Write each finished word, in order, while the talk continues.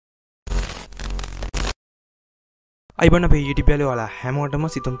අයිබන්න අපේ YouTube යාළුවෝ ඔයාලා හැමෝටම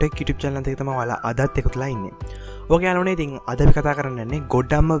සිතුම් ටෙක් YouTube channel එකේ තමයි ඔයාලා අදත් එකතුලා ඉන්නේ. ඔගේ යාළුවනේ ඉතින් අද අපි කතා කරන්න යන්නේ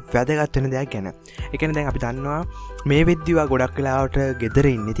ගොඩක්ම වැදගත් වෙන දෙයක් ගැන. ඒ කියන්නේ දැන් අපි දන්නවා මේ වෙද්දි ඔයා ගොඩක් වෙලාවට ගෙදර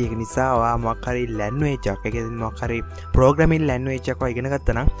ඉන්නේ. ඒක නිසා ඔයා මොකක් හරි language එකක්, ඒ කියන්නේ මොකක් හරි programming language එකක් ඔයා ඉගෙන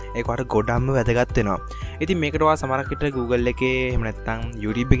ගත්තා නම් ඒක ඔයාලට ගොඩක්ම වැදගත් වෙනවා. ඉතින් මේකට ඔයා සමහරක් විට Google එකේ එහෙම නැත්නම්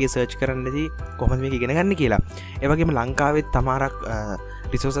YouTube එකේ search කරන්නදී කොහොමද මේක ඉගෙන ගන්න කියලා. ඒ වගේම ලංකාවෙත් තමාරක්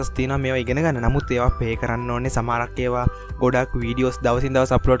රිසෝසස් තියෙනවා මේවා ඉගෙන ගන්න. නමුත් ඒවා පේ කරන්න ඕනේ. සමහරක් ඒවා ගොඩක් වීඩියෝස් දවසින්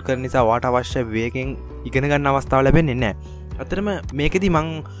දවස් අප්ලෝඩ් කරන නිසා ඔයාට අවශ්‍ය වේගෙන් ඉගෙන ගන්න අවස්ථාව ලැබෙන්නේ නැහැ. අතරම මේකෙදි මං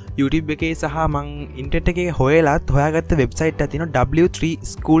YouTube එකේ සහ මං ඉන්ටර්නෙට් එකේ හොයාගත්ත වෙබ්සයිට් එකක් තියෙනවා W3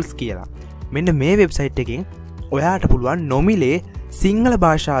 Schools කියලා. මෙන්න මේ වෙබ්සයිට් එකෙන් ඔයාට පුළුවන් නොමිලේ සිංහල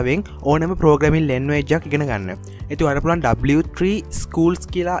භාෂාවෙන් ඕනෑම programming language එකක් ඉගෙන ගන්න. ඉතින් ඔයාලට පුළුවන් W3 Schools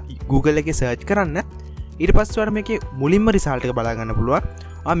කියලා Google එකේ search කරන්න. ඊට පස්සේ ඔයාලට මේකේ මුලින්ම රිසල්ට් එක බලා ගන්න පුළුවන්.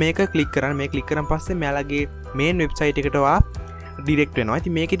 මේක ක්ලික් කරන්න. මේ ක්ලික් කරන් පස්සේ මෙයාලගේ මේන් වෙබ්සයිට් එකට ඔයා ඩිරෙක්ට් වෙනවා.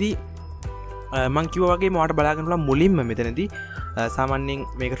 ඉතින් මේකෙදි මං කිව්වා වගේ ඔයාලට බලා ගන්න පුළුවන් මුලින්ම මෙතනදී සාමාන්‍යයෙන්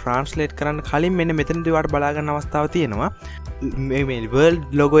මේක ට්‍රාන්ස්ලේට් කරන්න කලින් මෙන්න මෙතනදී ඔයාලට බලා ගන්න අවස්ථාව තියෙනවා. මේ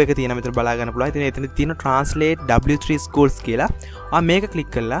world logo එක තියෙන මෙතන බලා ගන්න පුළුවන්. ඉතින් එතන තියෙන translate W3 schools කියලා. මේක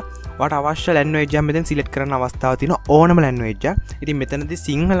ක්ලික් කරලා ඔයාට අවශ්‍ය language එකක් මෙතෙන් select කරන්න අවස්ථාව තියෙනවා. ඕනම language එකක්. ඉතින් මෙතනදී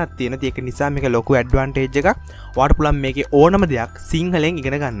සිංහලක් තියෙනවා. ඒක නිසා මේක ලොකු advantage එකක්. ඔයාට පුළුවන් මේකේ ඕනම දෙයක් සිංහලෙන්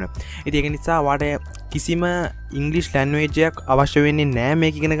ඉගෙන ගන්න. ඉතින් ඒක නිසා ඔයාට කිසිම English language එකක් අවශ්‍ය වෙන්නේ නැහැ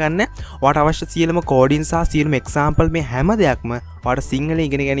මේක ඉගෙන ගන්න. ඔයාට අවශ්‍ය සියලුම coding සහ සියලුම example මේ හැම දෙයක්ම ඔයාට සිංහලෙන්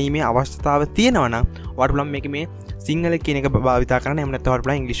ඉගෙන ගැනීමේ අවශ්‍යතාවය තියෙනවා නම් ඔයාට පුළුවන් මේක මේ සිංහල කියන එක භාවිතා කරන්න. එහෙම නැත්නම් ඔයාලට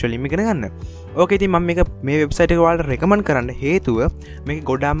පුළුවන් ඉංග්‍රීසි වලින් ඉගෙන ගන්න. ඕකේ ඉතින් මම මේක මේ වෙබ්සයිට් එක ඔයාලට රෙකමන්ඩ් කරන්න හේතුව මේක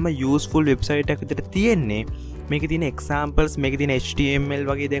ගොඩක්ම යූස්ෆුල් වෙබ්සයිට් එකක් විදිහට තියෙන්නේ. මේකේ තියෙන examples, මේකේ තියෙන HTML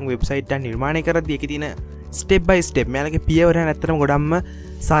වගේ දැන් වෙබ්සයිට් එකක් නිර්මාණය කරද්දී ඒකේ තියෙන step by step මෙයාලගේ පියවර නැත්තරම ගොඩක්ම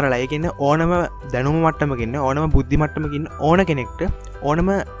සරලයි. ඒ කියන්නේ ඕනම දැනුම මට්ටමක ඉන්න, ඕනම බුද්ධි මට්ටමක ඉන්න ඕන කෙනෙක්ට ඕනම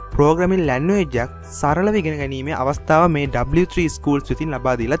programming language එකක් සරලව ඉගෙන ගැනීමේ අවස්ථාව මේ W3 schools විසින්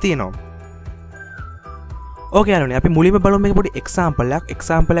ලබා දීලා තියෙනවා. ඕකේ යාළුවනේ අපි මුලින්ම බලමු මේක පොඩි example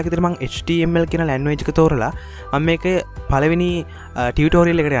එකක් විතර මම HTML කියන language එක තෝරලා මම මේක පළවෙනි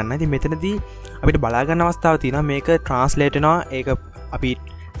tutorial එකට යන්න. ඉතින් මෙතනදී අපිට බලා ගන්න අවස්ථාව තියෙනවා මේක translate වෙනවා. ඒක අපි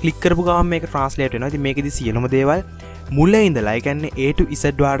ක්ලික් කරපු ගමන් මේක translate වෙනවා. ඉතින් මේකෙදි සියලුම දේවල් මුලින් ඉඳලා ඒ කියන්නේ A to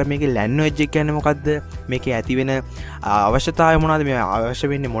Z වලට මේකේ language එක කියන්නේ මොකද්ද? මේකේ ඇති වෙන අවශ්‍යතාවය මොනවද? මේ අවශ්‍ය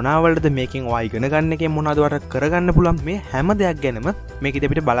වෙන්නේ මොනවලටද? මේකෙන් ඔයා ඉගෙන ගන්න එකෙන් මොනවද ඔයාලට කරගන්න පුළුවන්? මේ හැම දෙයක් ගැනම මේකෙදි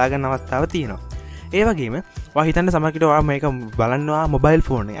අපිට බලා ගන්න අවස්ථාව තියෙනවා. ඒ වගේම ඔයා හිතන්න සමහරවිට ඔයා මේක බලනවා මොබයිල්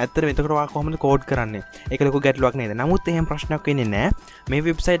ෆෝන් එකේ. ඇත්තටම එතකොට ඔයා කොහොමද කෝඩ් කරන්නේ? ඒක ලොකු ගැටලුවක් නේද? නමුත් එහෙම ප්‍රශ්නයක් වෙන්නේ නැහැ. මේ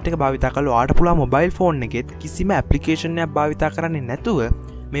වෙබ්සයිට් එක භාවිතා කරලා ඔයාට පුළුවන් මොබයිල් ෆෝන් එකෙත් කිසිම ඇප්ලිකේෂන් එකක් භාවිතා කරන්නේ නැතුව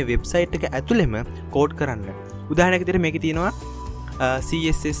මේ වෙබ්සයිට් එක ඇතුළෙම කෝඩ් කරන්න. උදාහරණයක් විදිහට මේකේ තියෙනවා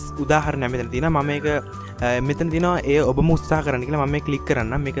CSS උදාහරණයක් මෙතන තියෙනවා. මම මේක මෙතන තියෙනවා ඒ ඔබම උත්සාහ කරන්න කියලා මම මේක ක්ලික්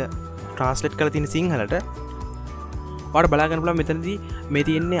කරන්නම්. මේක ට්‍රාන්ස්ලේට් කරලා තියෙන සිංහලට. ඔයාලට බලා ගන්න පුළුවන් මෙතනදී මේ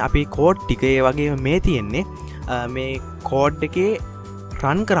තියෙන්නේ අපේ කෝඩ් ටික. ඒ වගේම මේ තියෙන්නේ මේ කෝඩ් එකේ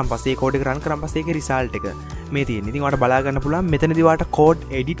රන් කරන් පස්සේ කෝඩ් එක රන් කරන් පස්සේ ඒකේ රිසල්ට් එක මේ තියෙන්නේ. ඉතින් ඔයාලට බලා ගන්න පුළුවන් මෙතනදී ඔයාලට කෝඩ්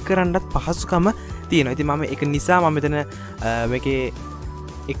එඩිට් කරන්නත් පහසුකම තියෙනවා. ඉතින් මම ඒක නිසා මම මෙතන මේකේ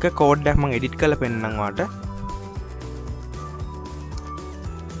එක කෝඩ් එකක් මම එඩිට් කරලා පෙන්නන්නම් ඔයාලට.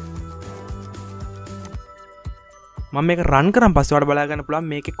 මම මේක රන් කරන් පස්සේ ඔයාලට බලා ගන්න පුළුවන්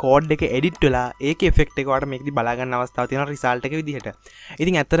මේකේ කෝඩ් එක එඩිට් වෙලා ඒකේ ඉෆෙක්ට් එක ඔයාලට මේකෙදි බලා ගන්න අවස්ථාවක් තියෙනවා රිසල්ට් එක විදිහට.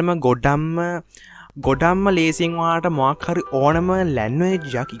 ඉතින් ඇත්තටම ගොඩම්ම ලේසියෙන් ඔයාලට මොකක් හරි ඕනම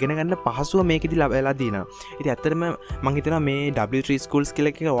language එකක් ඉගෙන ගන්න පහසුව මේකෙදි ලැබලා දිනවා. ඉතින් ඇත්තටම මම හිතනවා මේ W3 schools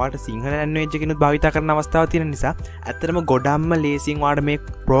කියලා එක ඔයාලට සිංහල language එකකිනුත් භාවිතා කරන්න අවස්ථාවක් තියෙන නිසා ඇත්තටම ගොඩම්ම ලේසියෙන් ඔයාලට මේ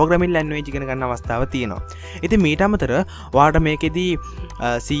programming language ඉගෙන ගන්න අවස්ථාවක් තියෙනවා. ඉතින් මීට අමතරව ඔයාලට මේකෙදි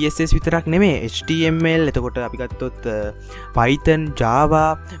CSS විතරක් නෙමෙයි HTML එතකොට අපි ගත්තොත් Python Java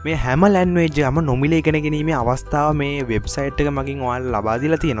මේ හැම language එකම නොමිලේ ඉගෙන ගැනීමේ අවස්ථාව මේ වෙබ්සයිට් එක මගින් ඔයාලට ලබා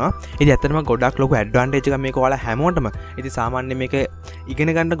දීලා තියෙනවා. ඉතින් ඇත්තටම ගොඩක් ලොකු ඇඩ්වාන්ටේජ් එකක් මේක ඔයාලා හැමෝටම. ඉතින් සාමාන්‍යයෙන් මේක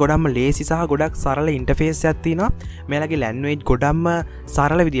ඉගෙන ගන්න ගොඩක්ම ලේසි සහ ගොඩක් සරල ඉන්ටර්ෆේස් එකක් තියෙනවා. මෙයාලගේ language ගොඩක්ම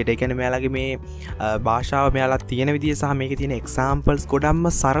සරල විදියට. ඒ කියන්නේ මෙයාලගේ මේ භාෂාව මෙයාලා තියෙන විදිය සහ මේකේ තියෙන examples ගොඩක්ම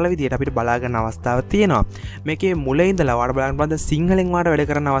සරල විදියට අපිට බලා ගන්න අවස්ථාවක් තියෙනවා. මේකේ මුලින් ඉඳලා ඔයාලා බලන්න බලන්න සිංහලෙන් ඔයාලට වැඩ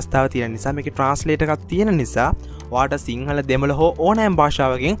කරන්න අවස්ථාවක් තියෙන නිසා මේකේ translate එකක් තියෙන නිසා ඔයාලට සිංහල දෙමළ හෝ ඕනෑම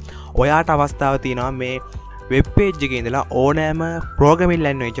භාෂාවකින් ඔයාට අවස්ථාව තියෙනවා මේ වෙබ් පේජ් එකේ ඉඳලා ඕනෑම programming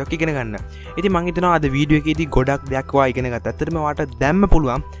language එකක් ඉගෙන ගන්න. ඉතින් මම හිතනවා අද වීඩියෝ එකේදී ගොඩක් දෙයක් ඔයා ඉගෙන ගත්තා. ඇත්තටම ඔයාට දැම්ම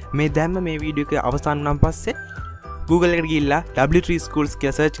පුළුවන් මේ වීඩියෝ එක අවසන් වුණාන් පස්සේ Google එකට ගිහිල්ලා W3 schools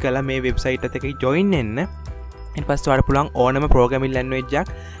කියලා search කරලා මේ වෙබ්සයිට් එකත් එක්ක join වෙන්න. ඊට පස්සේ ඔයාලට පුළුවන් ඕනම programming language එකක්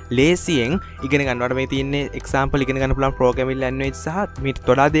ලේසියෙන් ඉගෙන ගන්නවට මේ තියෙන්නේ එක්සාම්පල් ඉගෙන ගන්න පුළුවන් ප්‍රෝග්‍රෑමින් ලැන්ග්වේජ් සහ මේ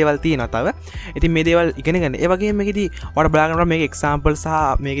තොඩා දේවල් තියෙනවා තව. ඉතින් මේ දේවල් ඉගෙන ගන්න. ඒ වගේම මේකෙදි ඔයාලට බලා ගන්න මේක එක්සාම්පල් සහ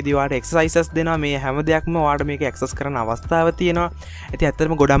මේකෙදි ඔයාලට එක්සර්සයිසස් දෙනවා. මේ හැම දෙයක්ම ඔයාලට මේක ඇක්සස් කරන්න අවස්ථාව තියෙනවා. ඉතින්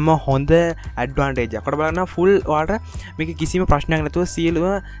ඇත්තටම ගොඩක්ම හොඳ ඇඩ්වාන්ටේජ් එකක්. ඔයාලට බලන්න ෆුල් ඔයාලට මේක කිසිම ප්‍රශ්නයක් නැතුව සියලුම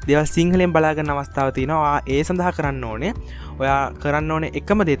දේවල් සිංහලෙන් බලා ගන්න අවස්ථාව තියෙනවා. ඒ සඳහා කරන්න ඕනේ ඔයා කරන්න ඕනේ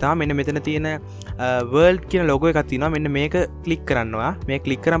එකම දේ තමයි මෙන්න මෙතන තියෙන world කියන logo එකක් තියෙනවා. මෙන්න මේක ක්ලික් කරනවා. මේ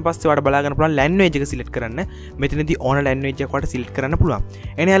ක්ලික් කරන් පස්සේ ඔයාලට බලා ගන්න පුළුවන් language එක select කරන්න. මෙතනදී ඕන language එකක් ඔයාලට select කරන්න පුළුවන්.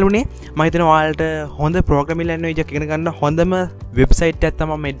 එනේ යාළුවනේ මම හිතනවා ඔයාලට හොඳ programming language එකක් ඉගෙන ගන්න හොඳම website එකක්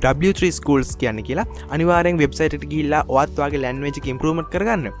තමයි මේ W3 schools කියන්නේ කියලා. අනිවාර්යෙන් website එකට ගිහිල්ලා ඔයත් ඔයාගේ language එක improvement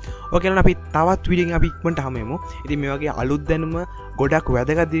කරගන්න. ඔක කියලා අපි තවත් වීඩියෝ එකකින් අපි ඉක්මනට හමුවෙමු. ඉතින් මේ වගේ අලුත් දැනුම ගොඩක්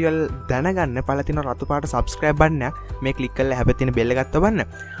වැදගත් දේවල් දැනගන්න පළල තියෙන රතු පාට subscribe බටන් එක මේ ක්ලික් කරලා හැබැයි තියෙන බෙල් එකත් ඔබන්න.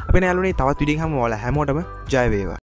 අපි නේ යාළුවනේ තවත් වීඩියෝ එකක් හමුවලා හැමෝටම ජය වේවා.